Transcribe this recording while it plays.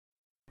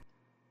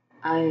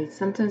I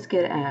sometimes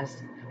get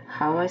asked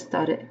how I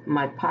started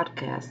my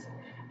podcast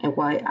and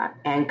why I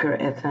Anchor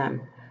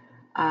FM.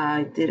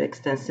 I did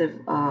extensive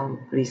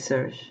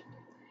research,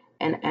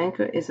 and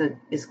Anchor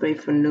is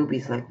great for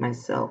newbies like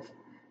myself.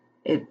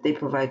 They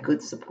provide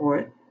good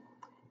support,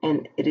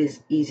 and it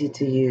is easy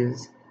to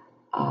use.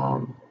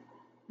 Um,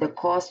 the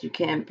cost, you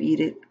can't beat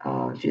it.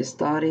 If you're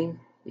starting,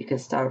 you can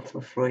start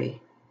for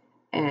free,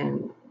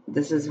 and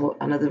this is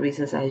one of the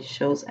reasons I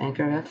chose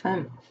Anchor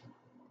FM.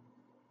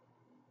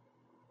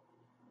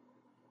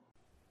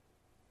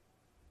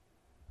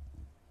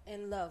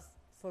 In love,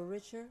 for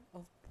richer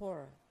or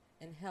poorer,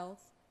 in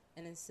health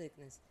and in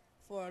sickness.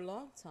 For a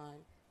long time,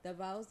 the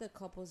vows that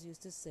couples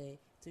used to say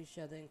to each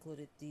other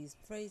included these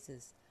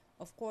phrases.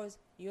 Of course,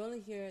 you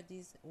only hear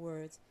these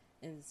words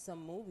in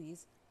some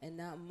movies, and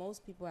now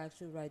most people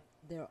actually write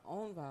their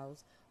own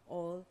vows,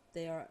 or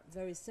they are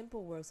very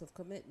simple words of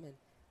commitment.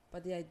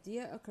 But the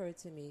idea occurred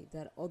to me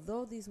that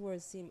although these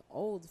words seem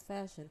old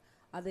fashioned,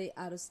 are they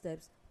out of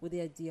steps with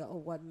the idea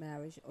of what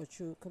marriage or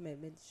true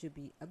commitment should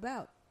be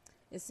about?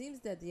 It seems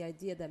that the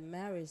idea that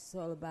marriage is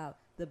all about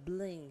the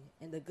bling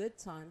and the good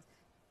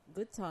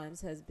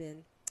times has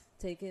been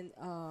taken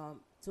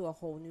to a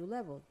whole new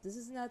level. This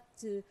is not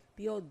to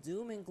be all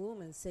doom and gloom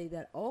and say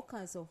that all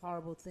kinds of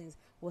horrible things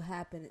will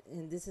happen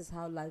and this is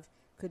how life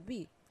could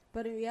be.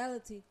 But in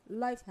reality,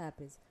 life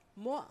happens.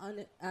 More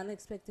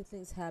unexpected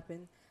things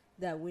happen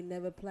that we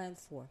never planned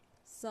for.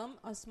 Some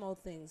are small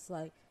things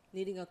like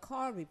needing a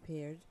car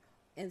repaired,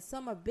 and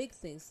some are big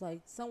things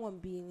like someone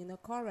being in a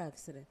car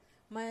accident.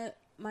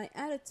 My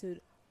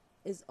attitude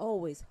is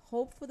always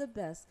hope for the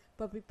best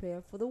but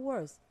prepare for the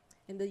worst.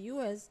 In the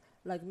US,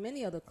 like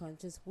many other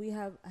countries, we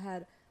have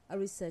had a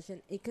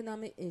recession,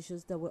 economic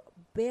issues that were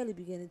barely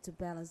beginning to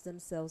balance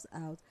themselves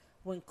out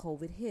when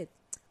COVID hit.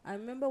 I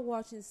remember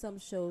watching some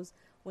shows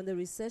when the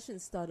recession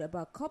started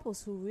about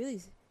couples who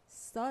really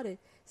started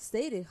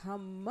stated how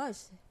much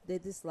they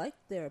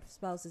disliked their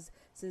spouses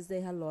since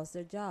they had lost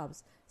their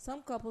jobs.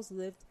 Some couples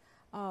lived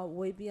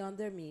way beyond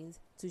their means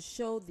to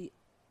show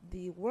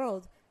the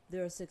world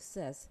their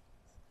success.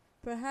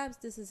 Perhaps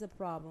this is a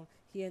problem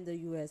here in the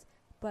US,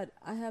 but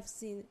I have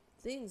seen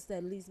things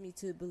that leads me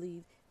to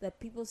believe that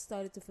people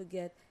started to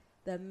forget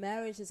that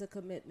marriage is a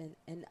commitment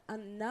and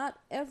not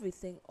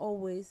everything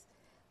always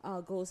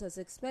goes as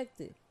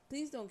expected.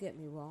 Please don't get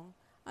me wrong.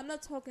 I'm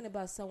not talking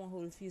about someone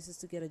who refuses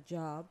to get a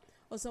job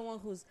or someone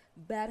whose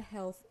bad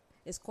health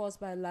is caused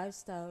by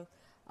lifestyle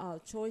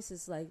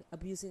choices like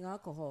abusing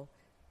alcohol.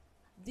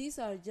 These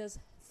are just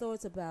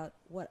thoughts about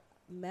what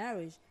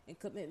marriage and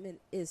commitment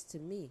is to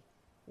me.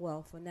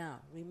 Well, for now,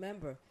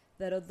 remember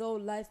that although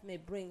life may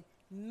bring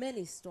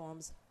many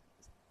storms,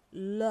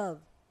 love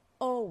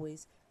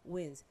always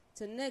wins.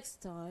 Till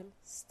next time,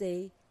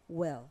 stay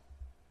well.